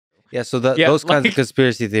Yeah, so Yeah, those kinds like- of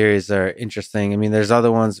conspiracy theories are interesting. I mean, there's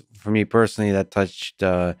other ones for me personally that touched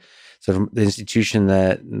sort of the institution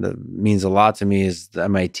that means a lot to me is the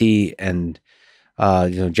MIT and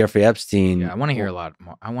Jeffrey Epstein. Yeah, I want to hear a lot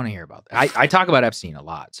more. I want to hear about that. I talk about Epstein a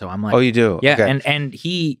lot, so I'm like, Oh, you do? yeah, Okay. and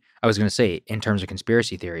he, I was gonna say, in terms of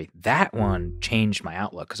conspiracy theory, that one changed my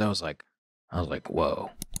outlook because I was like, whoa,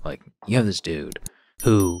 like you have this dude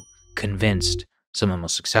who convinced some of the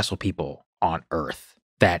most successful people on earth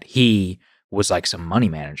that he was like some money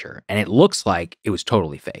manager, and it looks like it was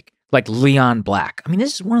totally fake. Like Leon Black. I mean,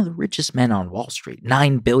 this is one of the richest men on Wall Street,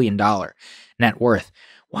 $9 billion net worth.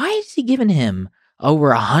 Why is he giving him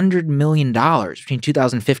over $100 million between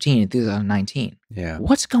 2015 and 2019? Yeah.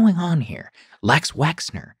 What's going on here? Lex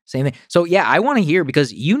Wexner, same thing. So yeah, I want to hear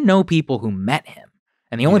because you know people who met him.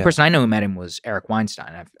 And the only Yeah. person I know who met him was Eric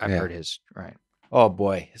Weinstein. I've Yeah. heard his, right. Oh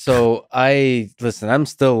boy. So I'm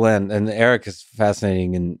still in, and Eric is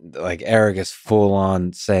fascinating, and like Eric is full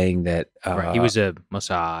on saying that Right. He was a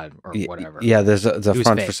Mossad or whatever. Yeah, there's a He was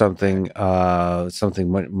front fake. for something,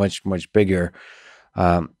 something much bigger.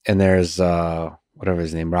 And there's whatever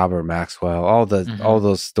his name, Robert Maxwell. All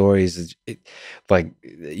those stories, like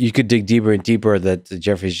you could dig deeper and deeper. That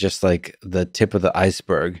Jeffrey's just like the tip of the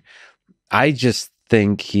iceberg. I just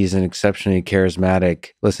think he's an exceptionally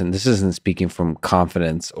charismatic. Listen, this isn't speaking from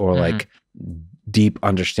confidence or like deep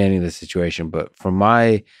understanding of the situation, but from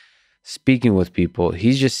my speaking with people,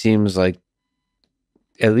 he just seems like,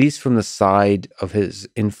 at least from the side of his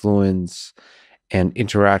influence and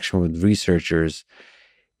interaction with researchers,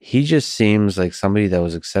 he just seems like somebody that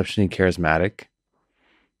was exceptionally charismatic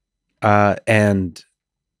and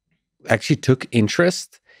actually took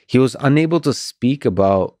interest. He was unable to speak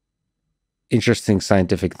about interesting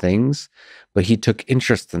scientific things, but he took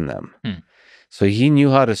interest in them. So he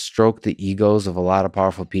knew how to stroke the egos of a lot of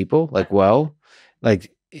powerful people, like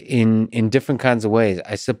in different kinds of ways.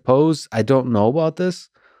 I suppose I don't know about this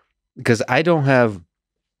because I don't have,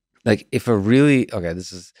 like, if a really, okay,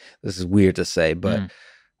 this is weird to say, but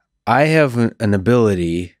I have an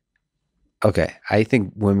ability. Okay, I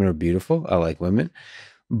think women are beautiful. I like women.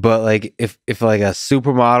 But like if like a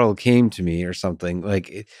supermodel came to me or something,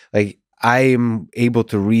 like I am able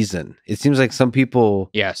to reason. It seems like some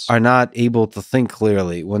people are not able to think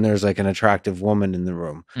clearly when there's like an attractive woman in the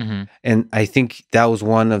room. And I think that was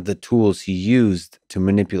one of the tools he used to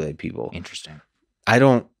manipulate people. Interesting. I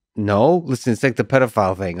don't know. Listen, it's like the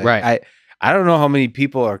pedophile thing. Like, right. I don't know how many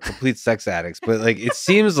people are complete sex addicts, but like it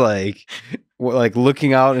seems like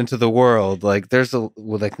looking out into the world, like there's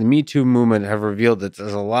like the Me Too movement have revealed that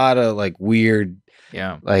there's a lot of like weird,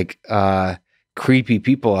 like creepy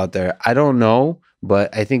people out there. I don't know,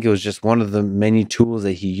 but I think it was just one of the many tools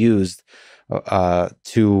that he used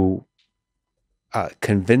to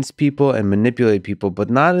convince people and manipulate people, but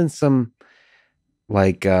not in some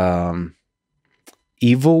like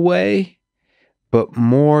evil way, but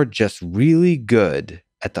more just really good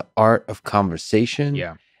at the art of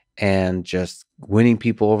conversation and just winning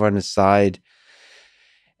people over on his side.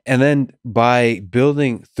 And then by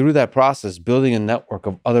building through that process, building a network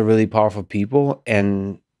of other really powerful people,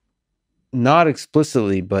 and not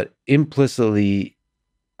explicitly, but implicitly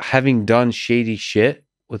having done shady shit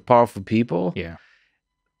with powerful people,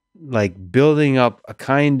 like building up a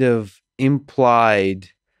kind of implied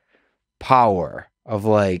power of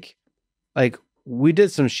like we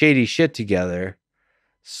did some shady shit together,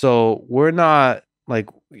 so we're not like,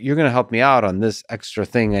 you're gonna help me out on this extra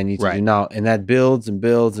thing I need to do now, and that builds and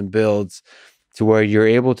builds and builds to where you're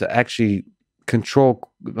able to actually control,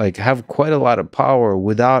 like have quite a lot of power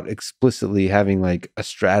without explicitly having like a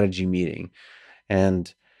strategy meeting.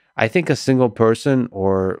 And I think a single person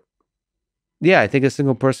can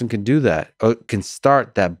do that, or can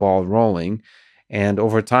start that ball rolling, and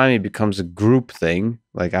over time it becomes a group thing.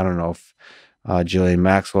 Like, I don't know if Ghislaine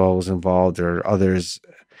Maxwell was involved or others.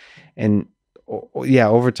 And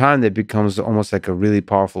over time that becomes almost like a really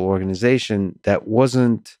powerful organization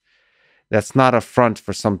that's not a front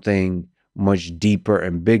for something much deeper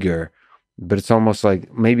and bigger. But it's almost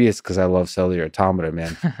like, maybe it's because I love cellular automata,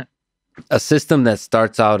 man. A system that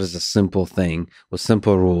starts out as a simple thing with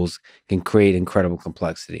simple rules can create incredible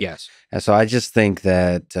complexity. Yes. And so I just think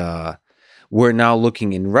that we're now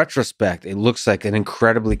looking in retrospect, it looks like an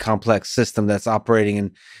incredibly complex system that's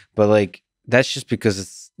operating but like, that's just because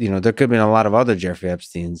it's, there could have been a lot of other Jeffrey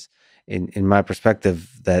Epsteins in my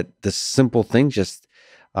perspective, that this simple thing just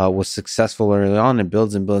was successful early on and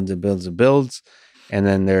builds and builds and builds and builds. And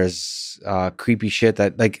then there's creepy shit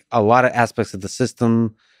that, like, a lot of aspects of the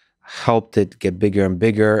system helped it get bigger and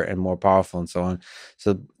bigger and more powerful and so on.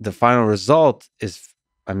 So the final result is,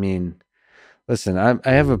 I mean, Listen, I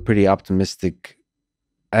have a pretty optimistic.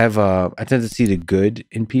 I tend to see the good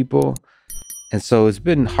in people, and so it's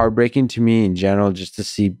been heartbreaking to me in general just to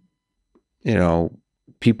see, you know,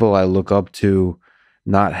 people I look up to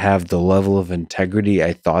not have the level of integrity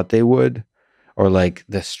I thought they would, or like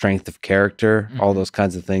the strength of character, all those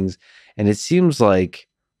kinds of things. And it seems like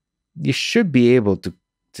you should be able to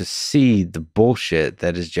see the bullshit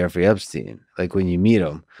that is Jeffrey Epstein, like when you meet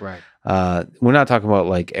him. Right. We're not talking about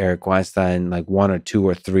like Eric Weinstein, like 1 or 2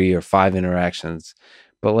 or 3 or 5 interactions,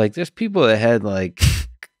 but like there's people that had like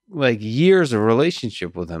years of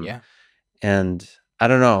relationship with him. Yeah. And I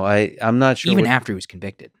don't know. I'm not sure. Even after he was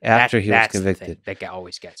convicted. After he was convicted. The thing that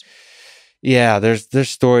always gets me. Yeah, there's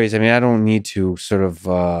stories. I mean, I don't need to sort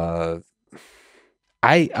of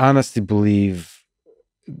I honestly believe.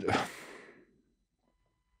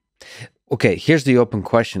 Okay, here's the open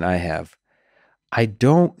question I have. I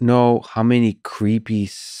don't know how many creepy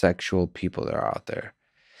sexual people there are out there.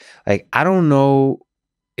 Like, I don't know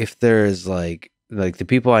if there's like the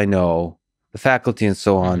people I know, the faculty and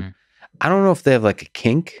so on. I don't know if they have like a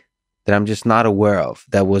kink that I'm just not aware of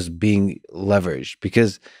that was being leveraged,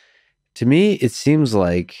 because to me it seems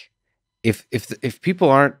like if people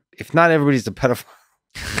aren't, if not everybody's a pedophile,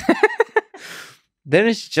 then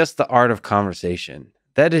it's just the art of conversation.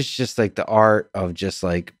 That is just like the art of just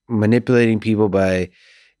like manipulating people by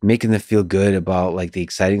making them feel good about like the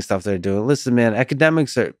exciting stuff they're doing. Listen, man,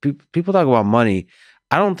 academics are people talk about money.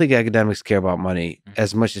 I don't think academics care about money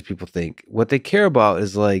as much as people think. What they care about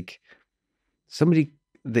is like somebody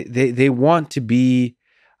they want to be.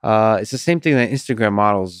 It's the same thing that Instagram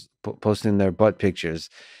models posting their butt pictures.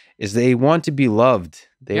 Is they want to be loved.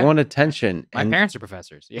 They want attention. My parents are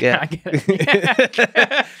professors. Yeah. I get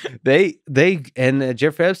it. they and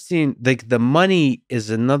Jeffrey Epstein, like the money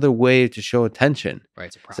is another way to show attention. Right,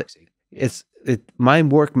 it's a proxy. My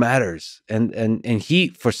work matters, and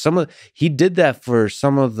he he did that for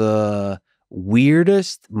some of the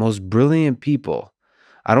weirdest, most brilliant people.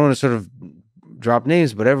 I don't want to sort of drop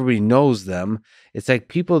names, but everybody knows them. It's like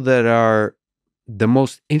people that are the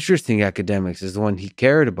most interesting academics is the one he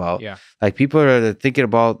cared about. Yeah. Like people are thinking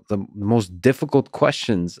about the most difficult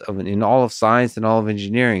questions in all of science and all of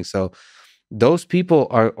engineering. So those people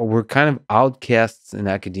were kind of outcasts in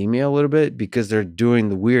academia a little bit because they're doing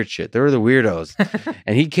the weird shit. They're the weirdos.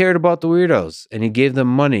 And he cared about the weirdos and he gave them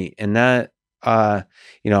money. And that, I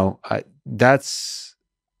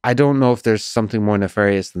don't know if there's something more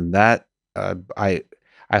nefarious than that.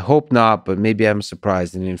 I hope not, but maybe I'm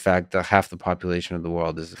surprised. And in fact, half the population of the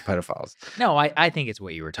world is pedophiles. No, I think it's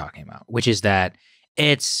what you were talking about, which is that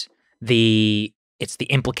it's the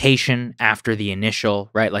implication after the initial,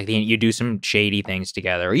 right? Like you do some shady things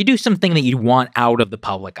together, or you do something that you want out of the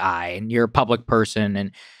public eye, and you're a public person.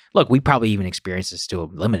 And look, we probably even experience this to a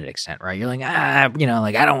limited extent, right? You're like,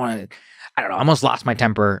 like I don't want to. I don't know. I almost lost my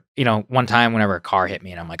temper, one time whenever a car hit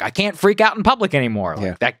me and I'm like, I can't freak out in public anymore.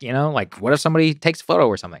 Like that, like what if somebody takes a photo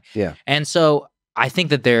or something? Yeah. And so I think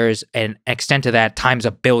that there's an extent to that times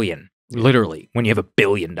a billion, literally, when you have $1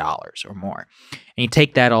 billion or more. And you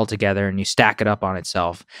take that all together and you stack it up on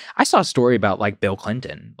itself. I saw a story about like Bill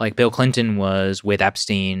Clinton. Like Bill Clinton was with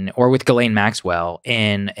Epstein or with Ghislaine Maxwell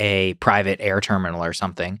in a private air terminal or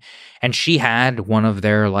something. And she had one of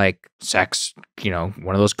their like sex,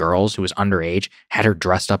 one of those girls who was underage, had her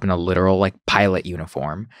dressed up in a literal like pilot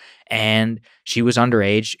uniform. And she was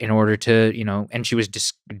underage in order to, and she was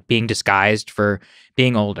being disguised for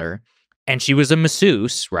being older. And she was a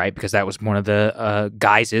masseuse, right? Because that was one of the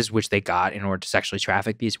guises which they got in order to sexually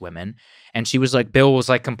traffic these women. And she was like, Bill was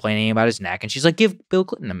like complaining about his neck. And she's like, give Bill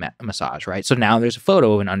Clinton a massage, right? So now there's a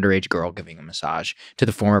photo of an underage girl giving a massage to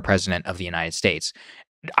the former president of the United States.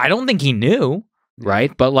 I don't think he knew,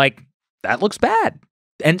 right? But like, that looks bad.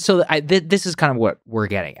 And so this is kind of what we're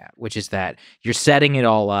getting at, which is that you're setting it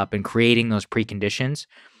all up and creating those preconditions.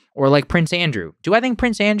 Or like Prince Andrew. Do I think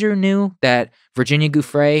Prince Andrew knew that Virginia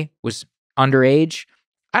Giuffre was underage?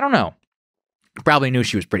 I don't know. Probably knew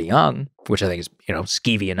she was pretty young, which I think is,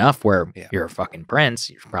 skeevy enough where you're a fucking prince.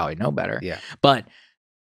 You should probably know better. Yeah. But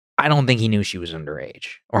I don't think he knew she was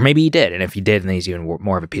underage. Or maybe he did. And if he did, then he's even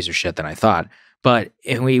more of a piece of shit than I thought. But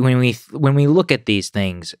when we look at these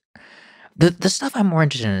things, the stuff I'm more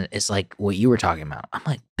interested in is like what you were talking about. I'm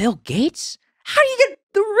like, Bill Gates? How do you get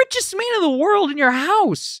the richest man in the world in your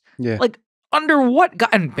house? Yeah. Like, under what God?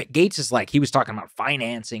 And Gates is like, he was talking about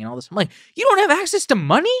financing and all this. I'm like, you don't have access to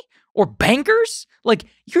money or bankers? Like,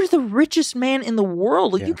 you're the richest man in the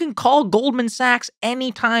world. Like, you can call Goldman Sachs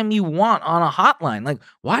anytime you want on a hotline. Like,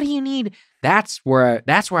 why do you need? That's where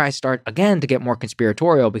I start again to get more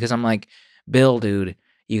conspiratorial, because I'm like, Bill, dude,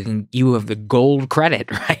 you have the gold credit,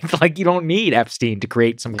 right? Like you don't need Epstein to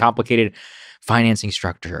create some complicated financing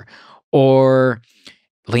structure. Or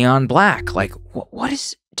Leon Black, like what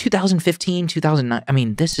is 2015, 2009? I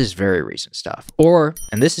mean, this is very recent stuff. Or,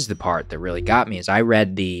 and this is the part that really got me, is I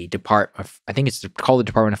read the I think it's called the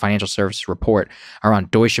Department of Financial Services report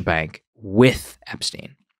around Deutsche Bank with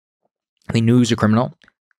Epstein. They knew he was a criminal.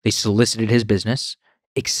 They solicited his business,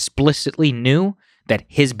 explicitly knew that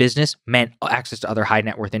his business meant access to other high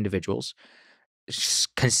net worth individuals,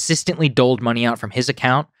 consistently doled money out from his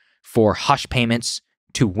account for hush payments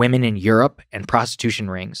to women in Europe and prostitution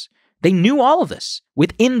rings. They knew all of this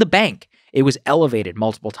within the bank. It was elevated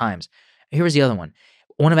multiple times. Here was the other one.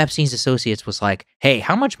 One of Epstein's associates was like, hey,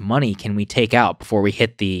 how much money can we take out before we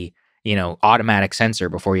hit the, automatic censor,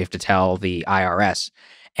 before you have to tell the IRS?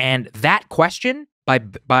 And that question,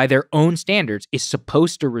 by their own standards, is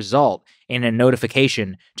supposed to result in a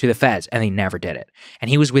notification to the feds, and they never did it. And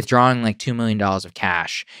he was withdrawing like $2 million of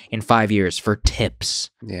cash in 5 years for tips.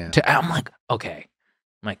 Yeah. I'm like, okay.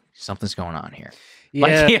 I'm like, something's going on here.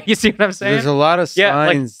 Yeah. Like, you see what I'm saying? There's a lot of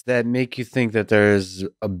signs that make you think that there's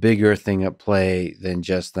a bigger thing at play than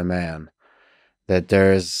just the man. That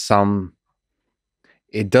there's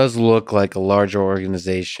it does look like a larger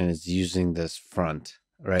organization is using this front.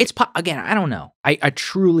 Right. Again, I don't know. I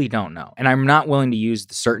truly don't know. And I'm not willing to use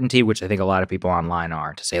the certainty, which I think a lot of people online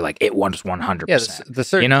are, to say like it was 100%. Yeah, the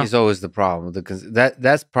certainty is always the problem. Because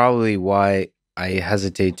that's probably why I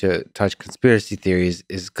hesitate to touch conspiracy theories,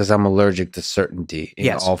 is because I'm allergic to certainty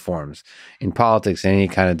in all forms. In politics, any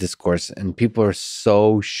kind of discourse. And people are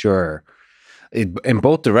so sure in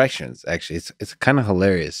both directions, actually. It's kind of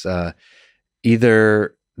hilarious.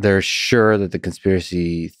 Either they're sure that the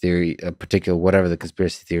conspiracy theory, whatever the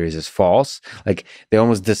conspiracy theory is false. Like they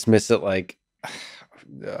almost dismiss it like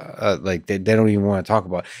they don't even want to talk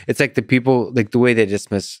about it. It's like the people, like the way they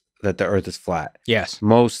dismiss that the earth is flat. Yes.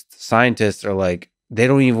 Most scientists are like, they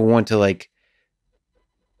don't even want to like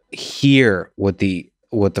hear what the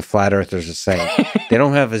flat earthers are saying. They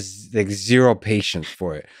don't have zero patience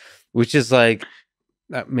for it, which is like,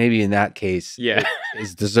 maybe in that case,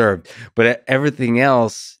 is deserved. But everything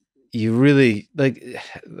else, you really like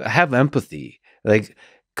have empathy. Like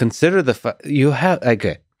consider you have.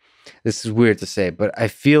 Okay, this is weird to say, but I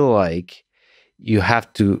feel like you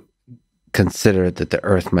have to consider that the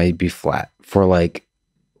Earth might be flat for like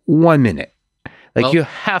 1 minute. Like you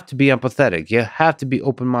have to be empathetic. You have to be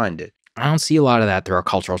open-minded. I don't see a lot of that through our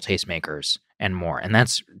cultural tastemakers and more, and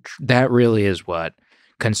that really is what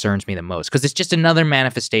concerns me the most, because it's just another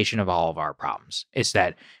manifestation of all of our problems. It's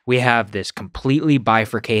that we have this completely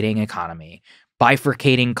bifurcating economy,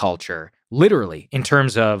 bifurcating culture, literally, in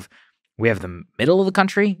terms of we have the middle of the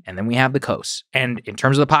country and then we have the coast. And in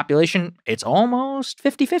terms of the population, it's almost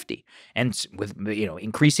 50-50. And with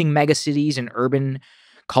increasing megacities and urban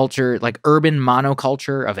culture, like urban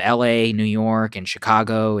monoculture of LA, New York, and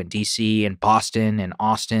Chicago, and DC, and Boston, and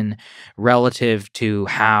Austin, relative to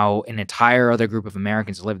how an entire other group of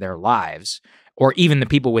Americans live their lives, or even the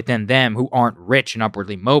people within them who aren't rich and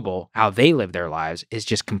upwardly mobile, how they live their lives is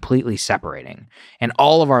just completely separating. And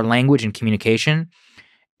all of our language and communication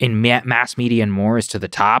in mass media and more is to the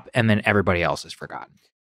top, and then everybody else is forgotten.